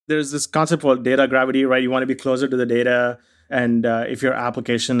there's this concept called data gravity, right? You want to be closer to the data. And if your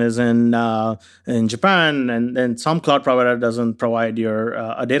application is in Japan, and then some cloud provider doesn't provide your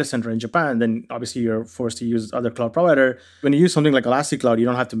a data center in Japan, then obviously you're forced to use other cloud provider. When you use something like Elastic Cloud, you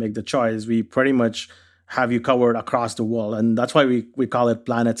don't have to make the choice. We pretty much have you covered across the world, and that's why we call it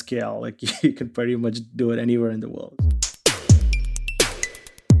planet scale. Like you can pretty much do it anywhere in the world.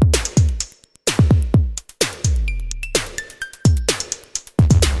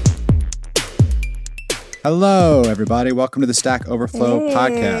 Hello, everybody. Welcome to the Stack Overflow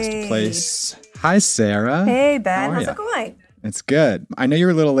podcast place. Hi, Sarah. Hey, Ben. How's it going? It's good. I know you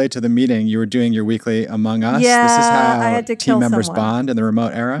were a little late to the meeting. You were doing your weekly Among Us. Yeah, this is how I had to team members someone. bond in the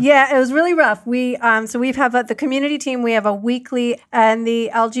remote era. Yeah, it was really rough. We we've the community team. We have a weekly, and the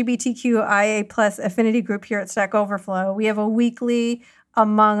LGBTQIA plus affinity group here at Stack Overflow. We have a weekly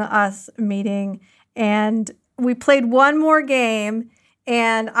Among Us meeting, and we played one more game.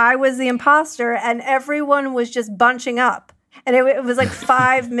 And I was the imposter, and everyone was just bunching up. And it was like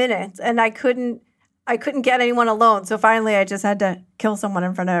 5 minutes, and I couldn't get anyone alone. So finally, I just had to kill someone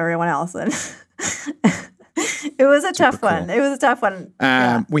in front of everyone else. And it was a tough one. It was a tough one.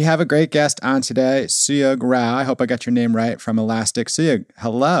 We have a great guest on today, Suyog Rao. I hope I got your name right, from Elastic. Suyog,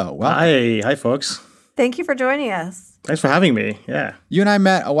 hello. Welcome. Hi, folks. Thank you for joining us. Thanks for having me. Yeah. You and I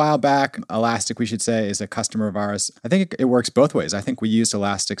met a while back. Elastic, we should say, is a customer of ours. I think it works both ways. I think we used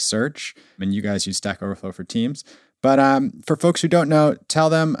Elasticsearch, and you guys use Stack Overflow for Teams. But for folks who don't know, tell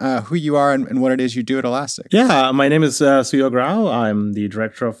them who you are and what it is you do at Elastic. Yeah, my name is Suyog Rao. I'm the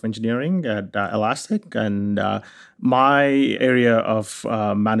Director of Engineering at Elastic. And my area of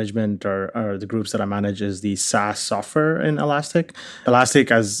management or the groups that I manage is the SaaS software in Elastic. Elastic,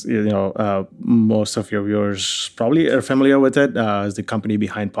 as you know, most of your viewers probably are familiar with it, is the company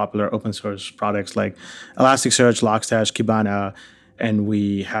behind popular open source products like Elasticsearch, Logstash, Kibana. And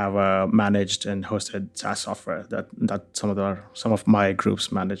we have managed and hosted SaaS software that some of my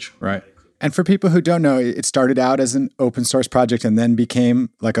groups manage. Right. And for people who don't know, it started out as an open source project and then became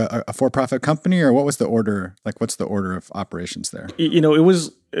like a for-profit company, or what was the order? Like, what's the order of operations there? You know, it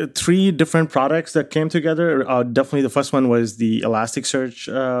was 3 different products that came together. Definitely the first one was the Elasticsearch.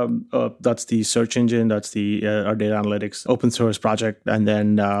 That's the search engine. That's our data analytics open source project. And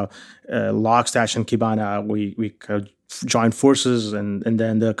then Logstash and Kibana, we joined forces, and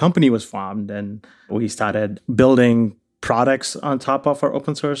then the company was formed, and we started building products on top of our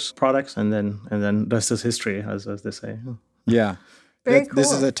open source products, and then the rest is history, as they say. Yeah. Very cool.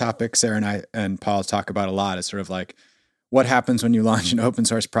 This is a topic Sarah and I and Paul talk about a lot. Is sort of like what happens when you launch an open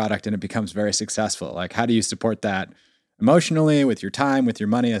source product and it becomes very successful. Like, how do you support that emotionally, with your time, with your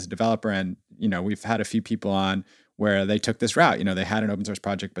money as a developer? And, you know, we've had a few people on where they took this route. You know, they had an open source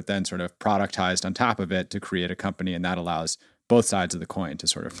project, but then sort of productized on top of it to create a company, and that allows both sides of the coin to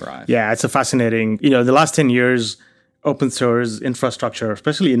sort of thrive. Yeah, it's a fascinating, the last 10 years, open source infrastructure,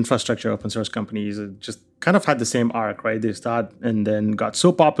 especially infrastructure open source companies, just kind of had the same arc, right? They start and then got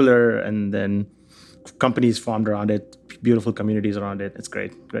so popular, and then companies formed around it, beautiful communities around it. It's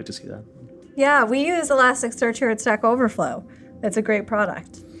great to see that. Yeah, we use Elasticsearch here at Stack Overflow. It's a great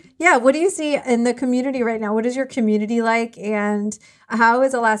product. Yeah, what do you see in the community right now? What is your community like, and how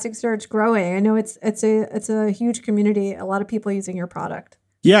is Elasticsearch growing? I know it's a huge community, a lot of people using your product.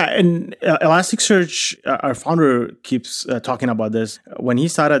 Yeah, and Elasticsearch, our founder keeps talking about this. When he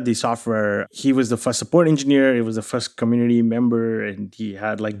started the software, he was the first support engineer. He was the first community member, and he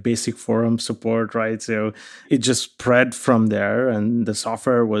had like basic forum support, right? So it just spread from there, and the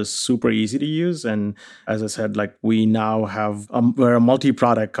software was super easy to use. And as I said, like we now we're a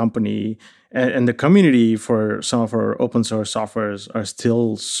multi-product company. And the community for some of our open source softwares are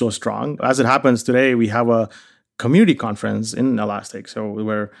still so strong. As it happens today, we have a community conference in Elastic. So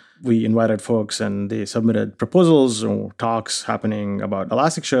where we invited folks and they submitted proposals or talks happening about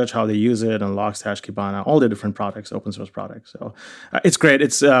Elasticsearch, how they use it, and Logstash, Kibana, all the different products, open source products. So it's great.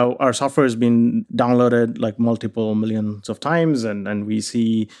 It's our software has been downloaded like multiple millions of times, and we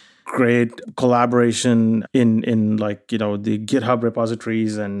see great collaboration in like, the GitHub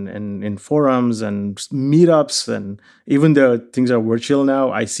repositories and in forums and meetups. And even though things are virtual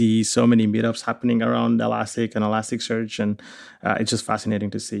now, I see so many meetups happening around Elastic and Elasticsearch, and it's just fascinating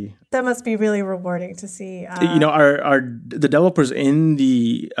to see. That must be really rewarding to see. The developers in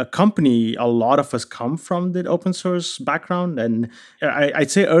the company, a lot of us come from the open source background. And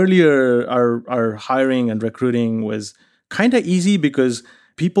I'd say earlier our hiring and recruiting was kind of easy because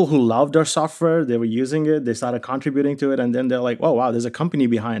people who loved our software, they were using it, they started contributing to it, and then they're like, oh, wow, there's a company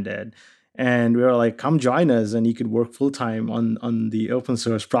behind it. And we were like, come join us, and you could work full time on the open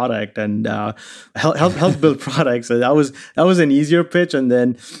source product and help build products. So that was an easier pitch. And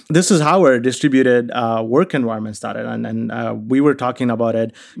then this is how our distributed work environment started. And we were talking about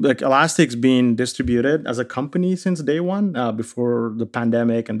it, like Elastic's been distributed as a company since day one, before the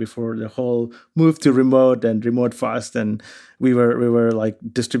pandemic and before the whole move to remote and remote first. And we were like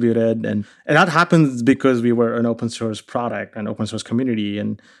distributed, and that happens because we were an open source product and open source community,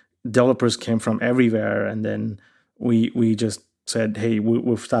 and developers came from everywhere. And then we just said, hey,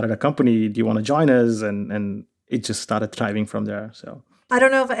 we've started a company, do you want to join us? And it just started thriving from there. So I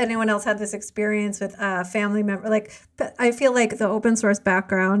don't know if anyone else had this experience with a family member. Like, I feel like the open source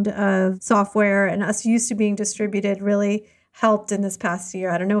background of software and us used to being distributed really helped in this past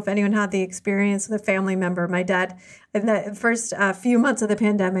year. I don't know if anyone had the experience with a family member. My dad, in the first few months of the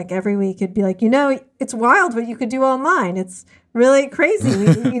pandemic, every week he'd be like, it's wild what you could do online. It's really crazy.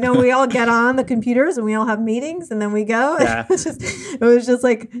 We all get on the computers and we all have meetings, and then we go. Yeah. It was just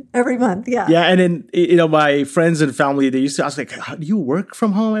like every month. Yeah. Yeah. And then, my friends and family, they used to ask, like, how do you work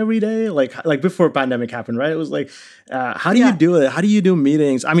from home every day? Like before pandemic happened, right? It was like, how do you do it? How do you do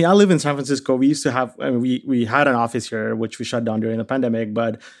meetings? I mean, I live in San Francisco. We used to have, we had an office here, which we shut down during the pandemic,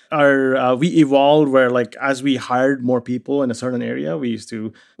 but we evolved where, like, as we hired more people in a certain area, we used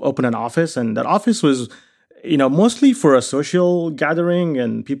to open an office, and that office was, mostly for a social gathering,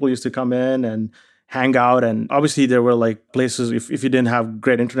 and people used to come in and hang out. And obviously there were like places, if you didn't have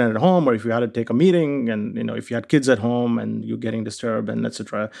great internet at home, or if you had to take a meeting, and if you had kids at home and you're getting disturbed and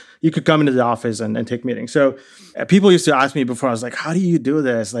etc., you could come into the office and take meetings. So people used to ask me before, I was like, how do you do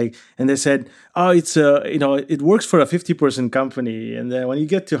this? Like, and they said, oh, it's it works for a 50-person company, and then when you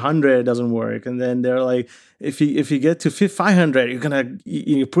get to 100, it doesn't work. And then they're like, if you get to 500,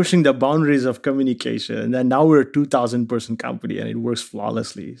 you're pushing the boundaries of communication. And then now we're a 2,000-person company, and it works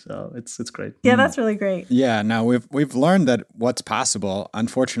flawlessly. So it's great. Yeah, that's really great. Yeah, now we've learned that what's possible.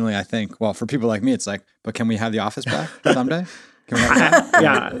 Unfortunately, I think, well, for people like me, it's like, but can we have the office back someday? Can we have that?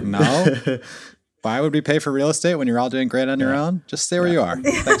 Yeah. No. Why would we pay for real estate when you're all doing great on your own? Just stay where you are.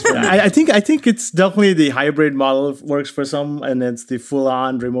 Thanks for I think it's definitely the hybrid model works for some, and it's the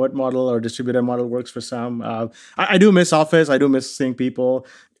full-on remote model or distributed model works for some. I do miss office. I do miss seeing people.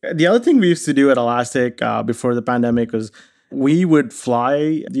 The other thing we used to do at Elastic before the pandemic was we would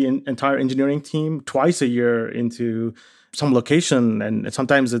fly the entire engineering team twice a year into some location, and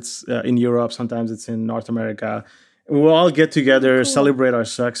sometimes it's in Europe, sometimes it's in North America. We will all get together, celebrate our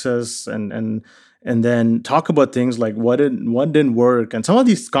success, and then talk about things like what didn't work. And some of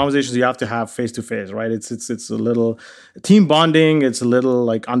these conversations you have to have face to face, right? It's a little team bonding. It's a little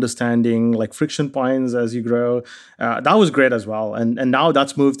like understanding like friction points as you grow. That was great as well. And now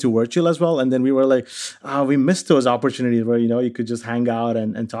that's moved to virtual as well. And then we were like, we missed those opportunities where you could just hang out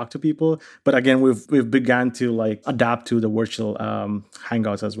and talk to people. But again, we've begun to like adapt to the virtual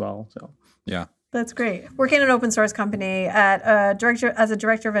hangouts as well. So yeah, that's great. Working in an open source company as a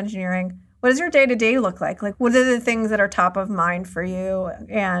director of engineering. What does your day-to-day look like? Like, what are the things that are top of mind for you?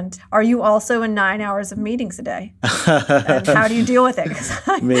 And are you also in 9 hours of meetings a day? And how do you deal with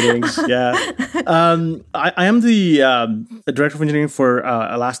it? Meetings, yeah. I am the director of engineering for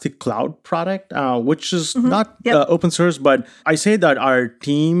Elastic Cloud product, which is not open source, but I say that our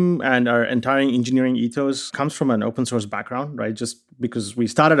team and our entire engineering ethos comes from an open source background, right? Just because we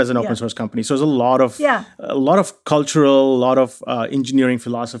started as an open source company. So there's a lot of cultural, a lot of engineering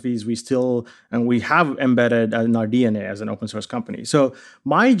philosophies we have embedded in our DNA as an open source company. So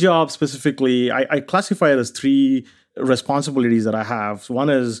my job specifically, I classify it as 3 responsibilities that I have.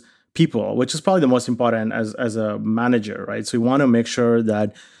 One is people, which is probably the most important as a manager, right? So you want to make sure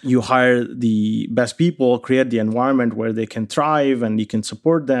that you hire the best people, create the environment where they can thrive and you can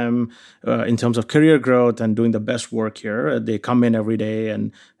support them in terms of career growth and doing the best work here. They come in every day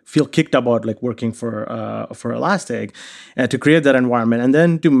and feel kicked about like working for Elastic, to create that environment, and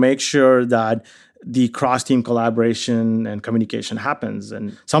then to make sure that the cross-team collaboration and communication happens.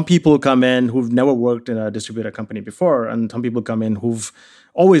 And some people come in who've never worked in a distributed company before, and some people come in who've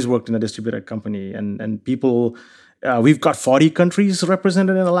always worked in a distributed company. And people, we've got 40 countries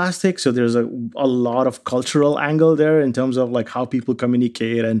represented in Elastic, so there's a lot of cultural angle there in terms of like how people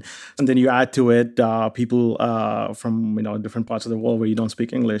communicate, and then you add to it people from different parts of the world where you don't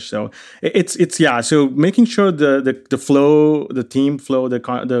speak English. So so making sure the flow, the team flow,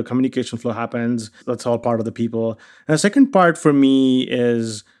 the communication flow happens. That's all part of the people. And the second part for me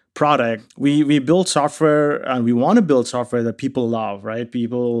is product. We build software, and we want to build software that people love, right?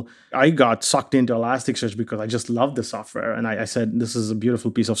 I got sucked into Elasticsearch because I just loved the software, and I said, this is a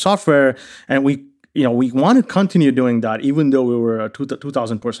beautiful piece of software. And we we want to continue doing that, even though we were a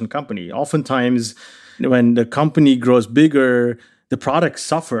 2,000 person company. Oftentimes, when the company grows bigger, the products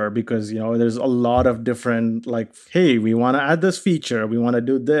suffer because, there's a lot of different, like, hey, we want to add this feature, we want to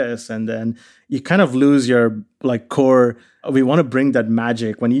do this. And then you kind of lose your like core. We want to bring that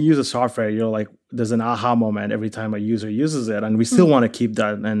magic. When you use a software, you're like, there's an aha moment every time a user uses it. And we still want to keep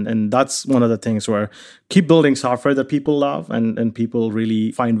that. And that's one of the things where keep building software that people love and people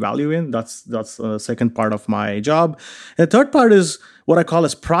really find value in. That's the second part of my job. And the third part is what I call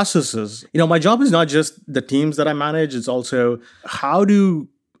as processes. My job is not just the teams that I manage. It's also how do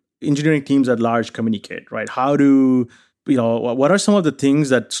engineering teams at large communicate, right? How do what are some of the things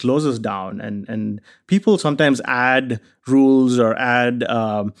that slows us down? And people sometimes add rules or add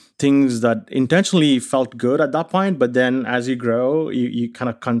things that intentionally felt good at that point, but then as you grow, you kind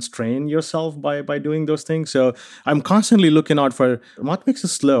of constrain yourself by doing those things. So I'm constantly looking out for what makes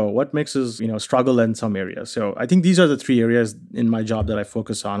us slow, what makes us struggle in some areas. So I think these are the three areas in my job that I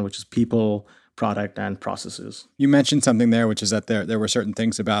focus on, which is people, product, and processes. You mentioned something there, which is that there were certain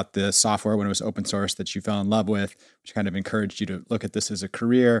things about the software when it was open source that you fell in love with, which kind of encouraged you to look at this as a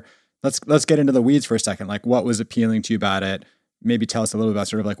career. Let's get into the weeds for a second. Like, what was appealing to you about it? Maybe tell us a little bit about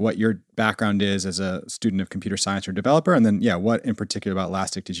sort of like what your background is as a student of computer science or developer. And then, what in particular about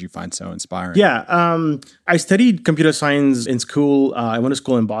Elastic did you find so inspiring? Yeah, I studied computer science in school. I went to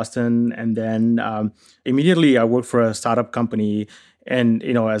school in Boston. And then immediately I worked for a startup company. And,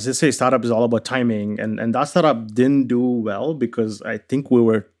 as they say, startup is all about timing. And that startup didn't do well because I think we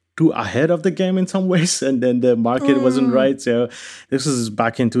were too ahead of the game in some ways. And then the market wasn't right. So this is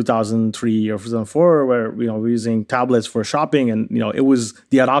back in 2003 or 2004 where, we're using tablets for shopping. And, it was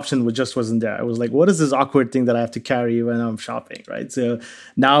the adoption just wasn't there. It was like, what is this awkward thing that I have to carry when I'm shopping, right? So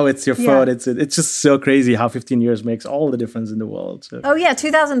now it's your phone. It's just so crazy how 15 years makes all the difference in the world. So. Oh, yeah.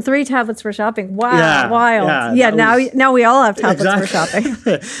 2003 tablets for shopping. Wow. Wild. Yeah. Now we all have tablets for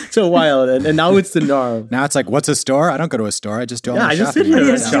shopping. So wild. And now it's the norm. Now it's like, what's a store? I don't go to a store. I just do all my shopping. Just sit here.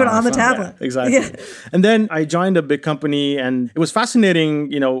 You just do it on the tablet. Yeah, exactly. Yeah. And then I joined a big company and it was fascinating.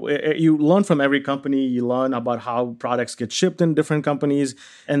 You learn from every company. You learn about how products get shipped in different companies.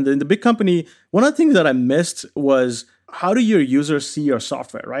 And in the big company, one of the things that I missed was how do your users see your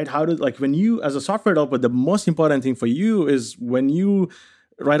software, right? When you, as a software developer, the most important thing for you is when you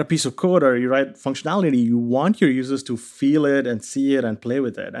write a piece of code or you write functionality, you want your users to feel it and see it and play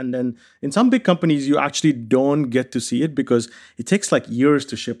with it. And then in some big companies, you actually don't get to see it because it takes like years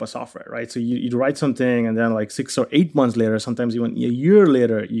to ship a software, right? So you write something and then like 6 or 8 months later, sometimes even a year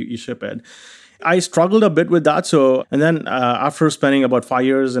later, you ship it. I struggled a bit with that. So, and then after spending about 5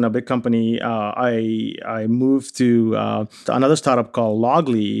 years in a big company, I moved to another startup called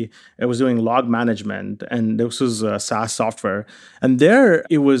Loggly. It was doing log management, and this was SaaS software. And there,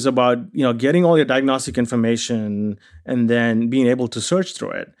 it was about getting all your diagnostic information and then being able to search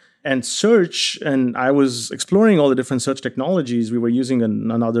through it. And search, and I was exploring all the different search technologies. We were using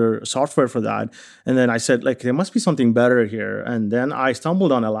another software for that. And then I said, there must be something better here. And then I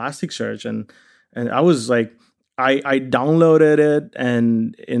stumbled on Elasticsearch, and I was like, I downloaded it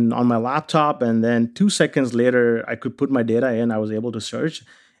on my laptop, and then 2 seconds later, I could put my data in. I was able to search.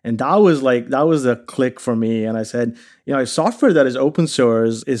 And that was a click for me. And I said, software that is open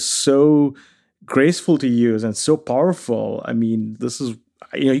source is so graceful to use and so powerful. I mean, this is...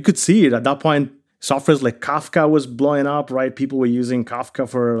 you could see it at that point. Softwares like Kafka was blowing up, right? People were using Kafka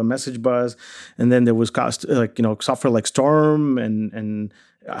for a message bus, and then there was software like Storm and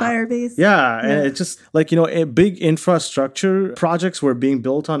Firebase. And it's just a big infrastructure projects were being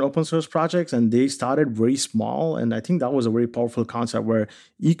built on open source projects, and they started very small. And I think that was a very powerful concept where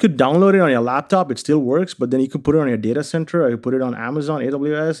you could download it on your laptop, it still works, but then you could put it on your data center, or you put it on Amazon,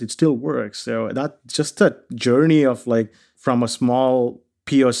 AWS, it still works. So that just a journey of from a small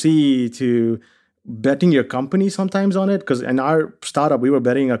POC to betting your company sometimes on it, because in our startup, we were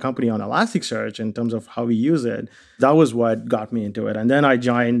betting a company on Elasticsearch in terms of how we use it. That was what got me into it. And then I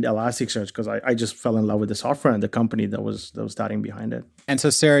joined Elasticsearch because I just fell in love with the software and the company that was starting behind it. And so,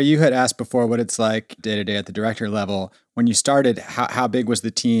 Sarah, you had asked before what it's like day to day at the director level. When you started, how big was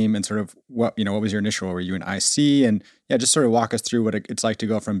the team, and sort of what was your initial role? Were you an IC? And just sort of walk us through what it's like to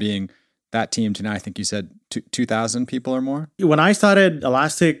go from being that team to now, I think you said 2,000 people or more? When I started,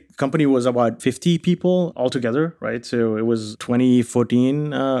 Elastic company was about 50 people altogether, right? So it was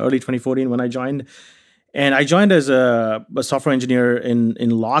 2014, early 2014 when I joined. And I joined as a software engineer in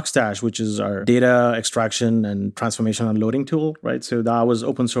Logstash, which is our data extraction and transformation and loading tool, right? So that was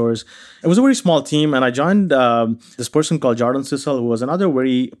open source. It was a very small team. And I joined this person called Jordan Sissel, who was another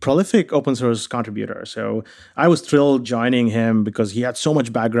very prolific open source contributor. So I was thrilled joining him because he had so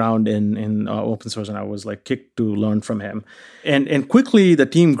much background in open source, and I was like kicked to learn from him. And quickly the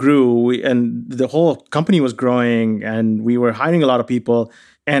team grew, and the whole company was growing, and we were hiring a lot of people.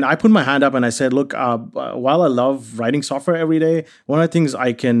 And I put my hand up and I said, look, while I love writing software every day, one of the things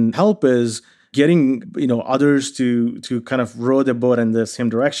I can help is getting others to kind of row the boat in the same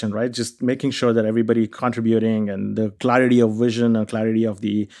direction, right? Just making sure that everybody contributing and the clarity of vision and clarity of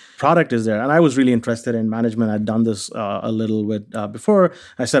the product is there. And I was really interested in management. I'd done this a little bit before.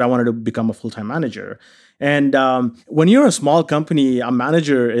 I said I wanted to become a full-time manager. And when you're a small company, a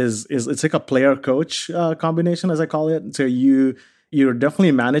manager is it's like a player-coach combination, as I call it. So you're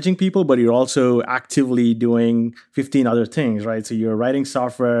definitely managing people, but you're also actively doing 15 other things, right? So you're writing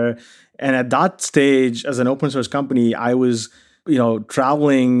software. And at that stage, as an open source company, I was,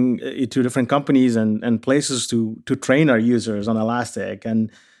 traveling to different companies and places to train our users on Elastic.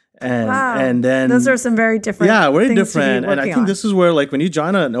 And wow. And then those are some very different. Yeah, very things different. And I think on. this is where, like, when you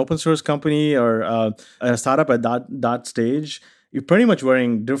join an open source company or a startup at that stage, you're pretty much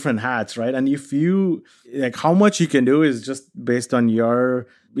wearing different hats, right? And if you how much you can do is just based on your,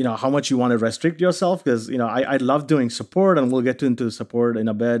 how much you want to restrict yourself. Because, I love doing support, and we'll get into support in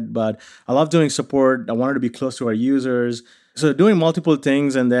a bit, but I love doing support. I wanted to be close to our users. So doing multiple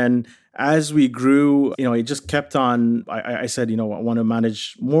things. And then as we grew, it just kept on. I said, I want to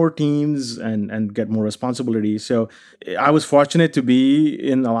manage more teams and get more responsibility. So I was fortunate to be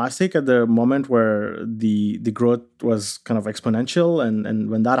in Elastic at the moment where the growth was kind of exponential. And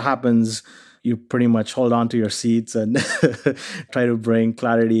when that happens, you pretty much hold on to your seats and try to bring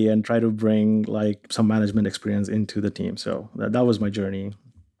clarity and try to bring like some management experience into the team. So that was my journey.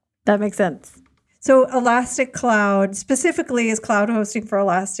 That makes sense. So Elastic Cloud specifically is cloud hosting for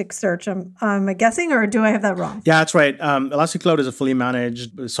Elasticsearch, I'm guessing, or do I have that wrong? Yeah, that's right. Elastic Cloud is a fully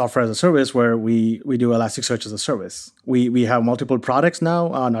managed software as a service where we do Elasticsearch as a service. We have multiple products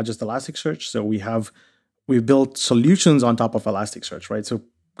now, not just Elasticsearch. So we've built solutions on top of Elasticsearch, right? So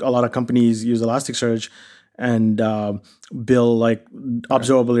a lot of companies use Elasticsearch and build like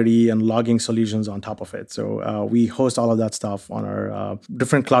observability and logging solutions on top of it. So we host all of that stuff on our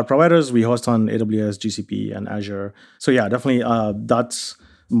different cloud providers. We host on AWS, GCP, and Azure. So yeah, definitely that's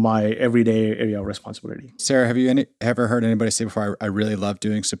my everyday area of responsibility. Sarah, have you ever heard anybody say before, I really love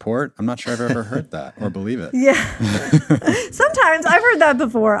doing support? I'm not sure I've ever heard that or believe it. Yeah. Sometimes I've heard that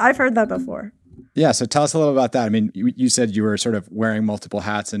before. Yeah. So tell us a little about that. I mean, you said you were sort of wearing multiple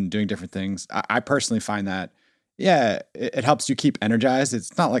hats and doing different things. I personally find that, it helps you keep energized.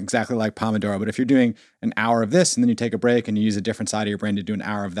 It's not exactly like Pomodoro, but if you're doing an hour of this and then you take a break and you use a different side of your brain to do an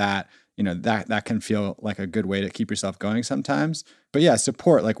hour of that, that can feel like a good way to keep yourself going sometimes. But yeah,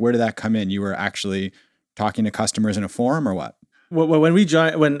 support, like where did that come in? You were actually talking to customers in a forum or what? Well,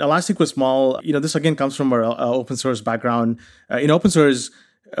 when Elastic was small, this again comes from our open source background. In open source,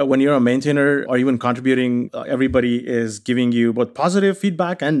 when you're a maintainer or even contributing, everybody is giving you both positive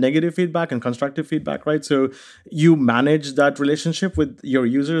feedback and negative feedback and constructive feedback, right? So you manage that relationship with your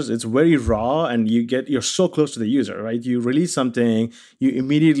users. It's very raw, and you're so close to the user, right? You release something, you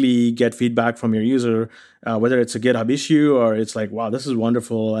immediately get feedback from your user, whether it's a GitHub issue or it's like, wow, this is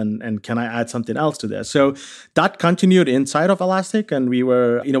wonderful, and can I add something else to this? So that continued inside of Elastic, and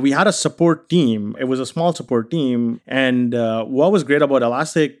we had a support team. It was a small support team, and what was great about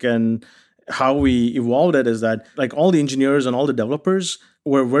Elastic and how we evolved it is that like all the engineers and all the developers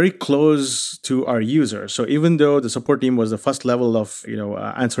were very close to our users. So even though the support team was the first level of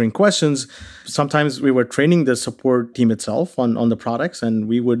answering questions, sometimes we were training the support team itself on the products, and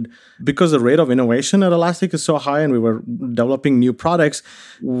we would, because the rate of innovation at Elastic is so high and we were developing new products,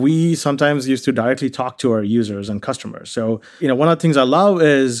 we sometimes used to directly talk to our users and customers. So one of the things I love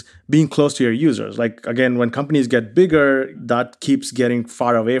is being close to your users. Like again, when companies get bigger, that keeps getting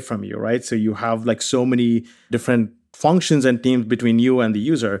far away from you, right? So you have like so many different functions and teams between you and the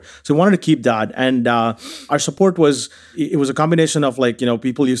user. So we wanted to keep that. And our support was a combination of like,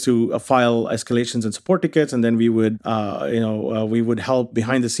 people used to file escalations and support tickets. And then we would, we would help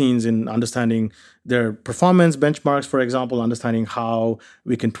behind the scenes in understanding their performance benchmarks, for example, understanding how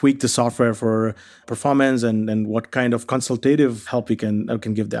we can tweak the software for performance and what kind of consultative help we can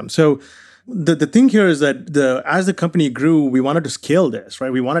give them. So the thing here is that as the company grew, we wanted to scale this,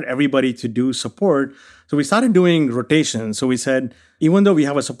 right? We wanted everybody to do support. So we started doing rotations. So we said, even though we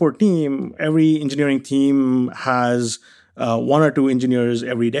have a support team, every engineering team has one or two engineers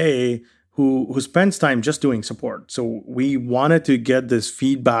every day who spends time just doing support. So we wanted to get this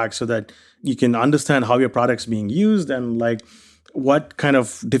feedback so that you can understand how your product's being used and like what kind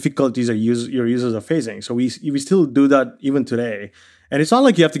of difficulties your users are facing. So we still do that even today. And it's not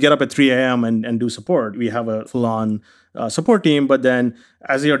like you have to get up at 3 a.m. and do support. We have a full-on support team, but then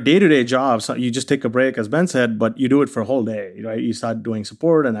as your day-to-day job, so you just take a break, as Ben said, but you do it for a whole day, right? You start doing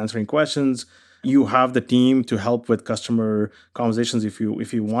support and answering questions. You have the team to help with customer conversations if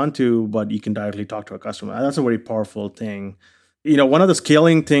you want to, but you can directly talk to a customer. And that's a very powerful thing. One of the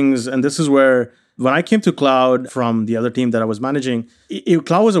scaling things, and this is where when I came to Cloud from the other team that I was managing,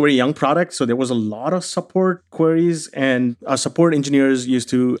 Cloud was a very young product. So there was a lot of support queries, and our support engineers used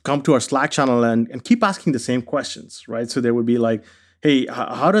to come to our Slack channel and keep asking the same questions, right? So they would be like, hey,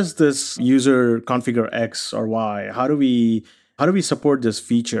 how does this user configure X or Y? How do we support this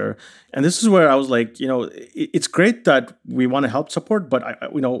feature? And this is where I was like, it's great that we want to help support, but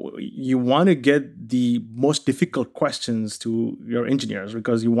you want to get the most difficult questions to your engineers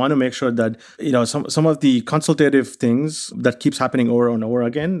because you want to make sure that, some of the consultative things that keeps happening over and over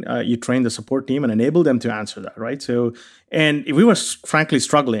again, you train the support team and enable them to answer that, right? So, and we were frankly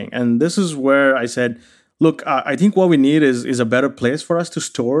struggling. And this is where I said, look, I think what we need is a better place for us to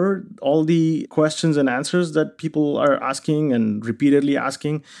store all the questions and answers that people are asking and repeatedly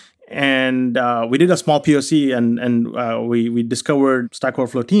asking. And we did a small POC and we discovered Stack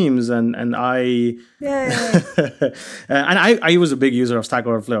Overflow Teams and I and I was a big user of Stack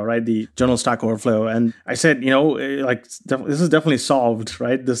Overflow, right? The general Stack Overflow. And I said, this is definitely solved,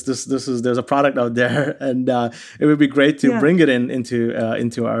 right? There's a product out there and it would be great to bring it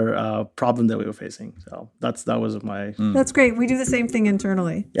into our problem that we were facing. So that was my... That's great. We do the same thing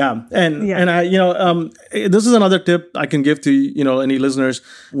internally. Yeah. And I, this is another tip I can give to, any listeners.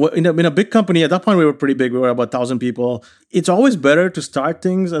 In a big company, at that point, we were pretty big. We were about 1,000 people. It's always better to start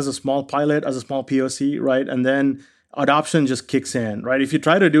things as a small pilot, as a small POC, right? And then adoption just kicks in, right? If you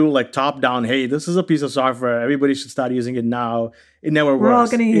try to do like top down, hey, this is a piece of software, everybody should start using it now. It never works. We're all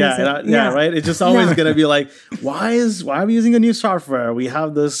going to use it. Yeah, right? It's just always going to be like, why are we using a new software? We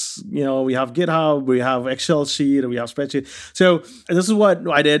have this, we have GitHub, we have Excel sheet, we have spreadsheet. So this is what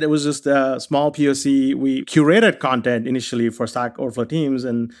I did. It was just a small POC. We curated content initially for Stack Overflow Teams.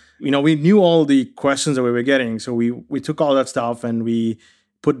 And, we knew all the questions that we were getting. So we took all that stuff and we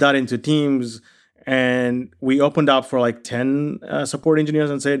put that into Teams. And we opened up for like 10 support engineers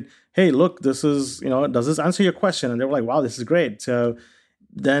and said, hey, look, this is, does this answer your question? And they were like, wow, this is great. So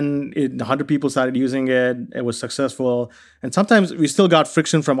then 100 people started using it. It was successful. And sometimes we still got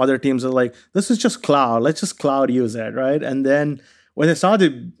friction from other teams that are like, this is just cloud. Let's just cloud use it, right? And then when they saw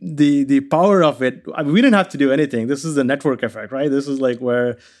the power of it, we didn't have to do anything. This is the network effect, right? This is like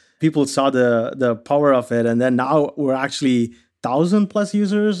where people saw the power of it. And then now we're actually 1,000 plus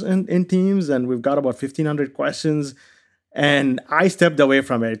users in Teams, and we've got about 1,500 questions. And I stepped away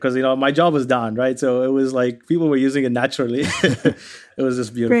from it because, my job was done, right? So it was like people were using it naturally. It was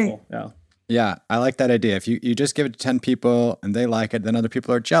just beautiful. Great. Yeah. Yeah, I like that idea. If you just give it to 10 people and they like it, then other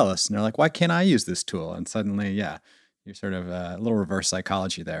people are jealous. And they're like, why can't I use this tool? And suddenly, you're sort of a little reverse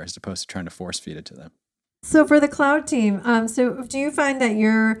psychology there as opposed to trying to force feed it to them. So for the cloud team, so do you find that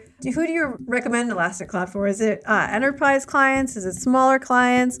who do you recommend Elastic Cloud for? Is it enterprise clients? Is it smaller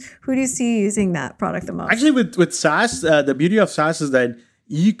clients? Who do you see using that product the most? Actually, with SaaS, the beauty of SaaS is that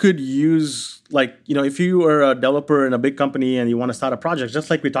you could use, if you are a developer in a big company and you want to start a project, just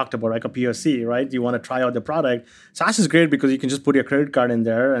like we talked about, like a POC, right? You want to try out the product. SaaS is great because you can just put your credit card in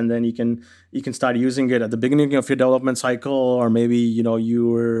there and then you can start using it at the beginning of your development cycle, or maybe, you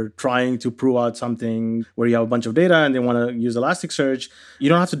were trying to prove out something where you have a bunch of data and they want to use Elasticsearch. You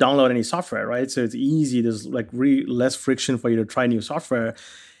don't have to download any software, right? So it's easy. There's less friction for you to try new software.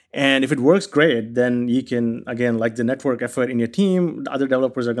 And if it works great, then you can, again, like the network effort in your team, other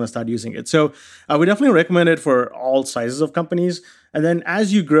developers are going to start using it. So we definitely recommend it for all sizes of companies. And then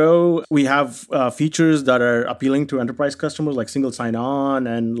as you grow, we have features that are appealing to enterprise customers, like single sign-on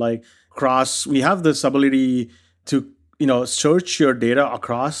and like cross. We have this ability to search your data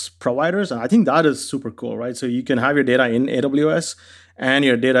across providers. And I think that is super cool, right? So you can have your data in AWS and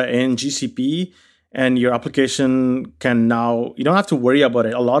your data in GCP. And your application can now, you don't have to worry about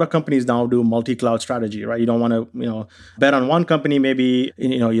it. A lot of companies now do multi-cloud strategy, right? You don't want to, bet on one company. Maybe,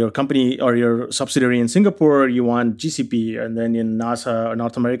 your company or your subsidiary in Singapore, you want GCP. And then in NASA or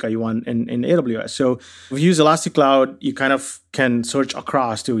North America, you want in AWS. So if you use Elastic Cloud, you kind of can search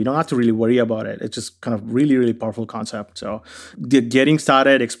across too. You don't have to really worry about it. It's just kind of really, really powerful concept. So the getting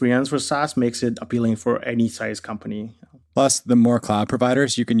started experience for SaaS makes it appealing for any size company. Plus, the more cloud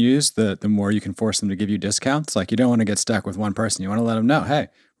providers you can use, the more you can force them to give you discounts. Like, you don't want to get stuck with one person. You want to let them know, hey,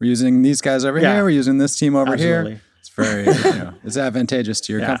 we're using these guys over here, we're using this team over Absolutely. here. It's very, it's advantageous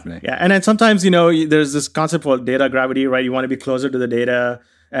to your company. Yeah. And then sometimes, there's this concept called data gravity, right? You want to be closer to the data.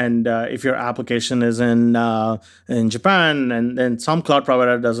 And if your application is in Japan, and then some cloud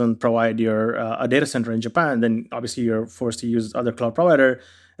provider doesn't provide your a data center in Japan, then obviously you're forced to use other cloud provider.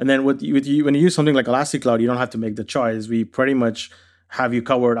 And then with you, when you use something like Elastic Cloud, you don't have to make the choice. We pretty much have you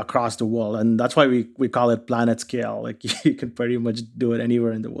covered across the world, and that's why we call it planet scale. Like you can pretty much do it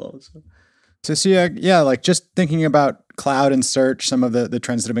anywhere in the world. So like just thinking about cloud and search, some of the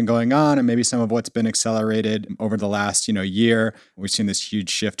trends that have been going on, and maybe some of what's been accelerated over the last year. We've seen this huge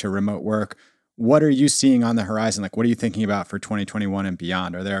shift to remote work. What are you seeing on the horizon? Like, what are you thinking about for 2021 and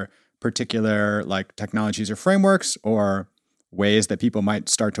beyond? Are there particular like technologies or frameworks or ways that people might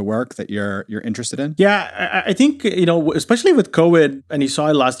start to work that you're interested in? Yeah, I think especially with COVID, and you saw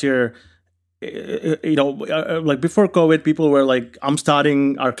it last year. Like before COVID, people were like, I'm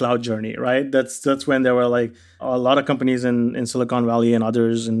starting our cloud journey, right? That's when there were like a lot of companies in Silicon Valley and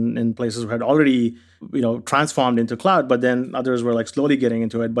others in places who had already, transformed into cloud, but then others were like slowly getting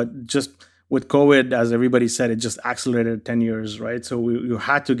into it. But just with COVID, as everybody said, it just accelerated 10 years, right? So you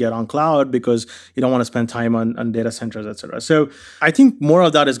had to get on cloud because you don't want to spend time on data centers, et cetera. So I think more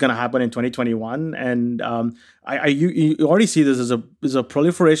of that is going to happen in 2021. And you already see this as a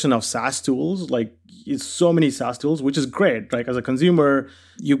proliferation of SaaS tools. Like it's so many SaaS tools, which is great. Like as a consumer,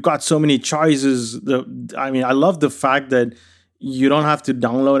 you've got so many choices. I love the fact that you don't have to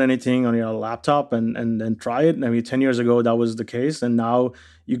download anything on your laptop and then try it. 10 years ago, that was the case. And now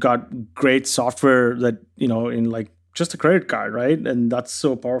you got great software that, in like just a credit card, right? And that's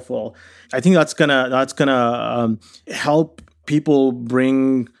so powerful. I think that's gonna help people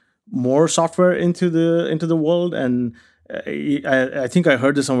bring more software into the world. And I think I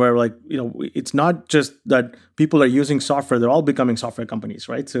heard this somewhere, like, it's not just that people are using software, they're all becoming software companies,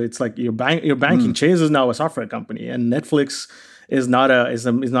 right? So it's like your banking Chase is now a software company, and Netflix is not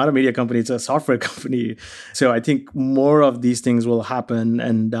a media company, it's a software company. So I think more of these things will happen,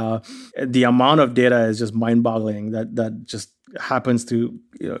 and the amount of data is just mind-boggling that just happens to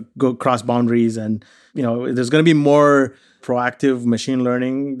go cross boundaries. And there's going to be more proactive machine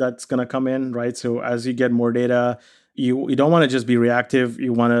learning that's going to come in, right? So as you get more data, you don't want to just be reactive.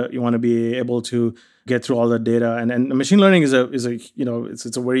 You want to be able to get through all the data. And machine learning is a it's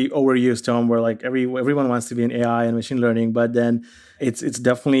a very overused term where like everyone wants to be in AI and machine learning, but then it's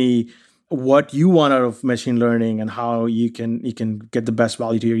definitely what you want out of machine learning and how you can get the best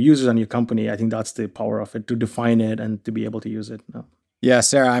value to your users and your company. I think that's the power of it, to define it and to be able to use it. Yeah,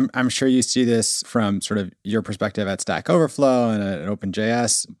 Sarah, I'm sure you see this from sort of your perspective at Stack Overflow and at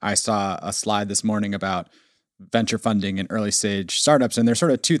OpenJS. I saw a slide this morning about venture funding and early stage startups. And there's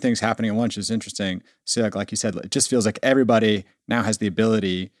sort of two things happening at once, which is interesting. So like you said, it just feels like everybody now has the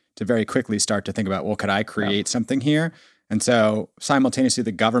ability to very quickly start to think about, well, could I create something here? And so simultaneously,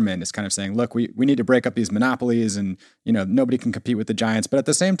 the government is kind of saying, look, we need to break up these monopolies, and nobody can compete with the giants. But at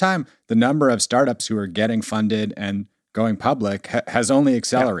the same time, the number of startups who are getting funded and going public has only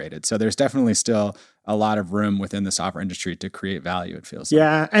accelerated. So there's definitely still a lot of room within the software industry to create value, it feels like.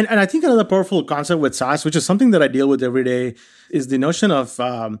 Yeah, and I think another powerful concept with SaaS, which is something that I deal with every day, is the notion of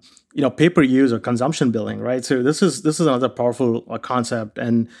pay-per-use or consumption billing, right? So this is another powerful concept.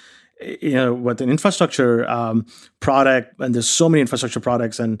 And with an infrastructure product, and there's so many infrastructure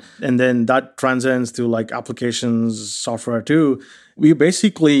products, and then that transcends to like applications, software too. We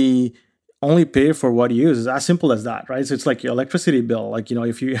basically only pay for what you use. It's as simple as that, right? So it's like your electricity bill. Like,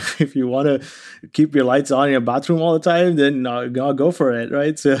 if you want to keep your lights on in your bathroom all the time, then go for it,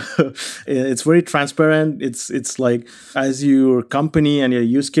 right? So it's very transparent. It's like as your company and your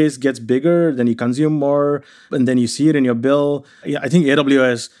use case gets bigger, then you consume more, and then you see it in your bill. Yeah, I think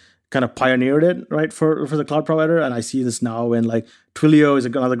AWS kind of pioneered it, right, for the cloud provider. And I see this now in like Twilio is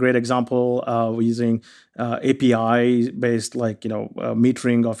another great example. We're using API-based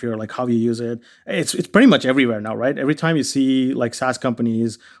metering of your like how you use it. It's pretty much everywhere now, right? Every time you see like SaaS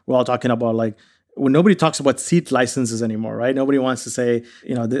companies, we're all talking about like, when nobody talks about seat licenses anymore, right? Nobody wants to say,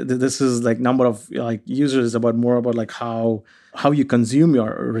 this is like number of like users, more about like how you consume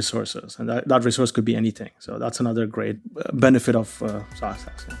your resources, and that resource could be anything. So that's another great benefit of SaaS.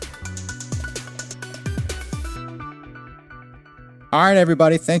 All right,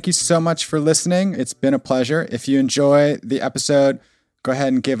 everybody. Thank you so much for listening. It's been a pleasure. If you enjoy the episode, go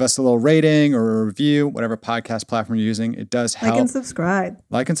ahead and give us a little rating or a review, whatever podcast platform you're using. It does help. Like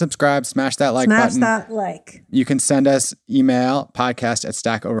and subscribe. Smash that like button. Smash that like. You can send us email,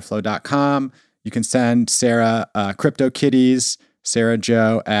 podcast@stackoverflow.com. You can send Sarah CryptoKitties, Sarah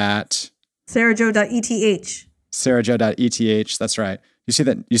Jo at... sarahjo.eth. sarahjo.eth. That's right.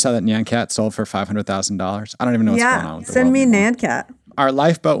 You saw that Nyan Cat sold for $500,000? I don't even know what's going on with the send world me anymore. Nancat. Our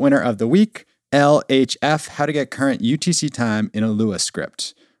lifeboat winner of the week, LHF, how to get current UTC time in a Lua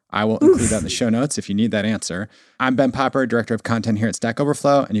script. I will include that in the show notes if you need that answer. I'm Ben Popper, Director of Content here at Stack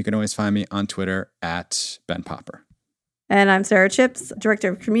Overflow, and you can always find me on Twitter at Ben Popper. And I'm Sarah Chips, Director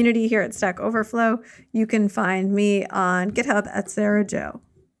of Community here at Stack Overflow. You can find me on GitHub at Sarah Jo.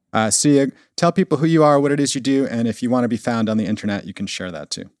 Suyog, tell people who you are, what it is you do, and if you want to be found on the internet, you can share that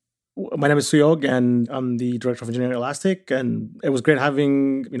too. My name is Suyog, and I'm the Director of Engineering at Elastic. And it was great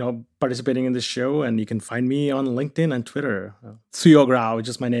participating in this show. And you can find me on LinkedIn and Twitter. Suyog Rao,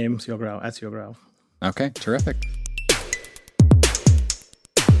 just my name, Suyog Rao, at Suyog Rao. Okay, terrific.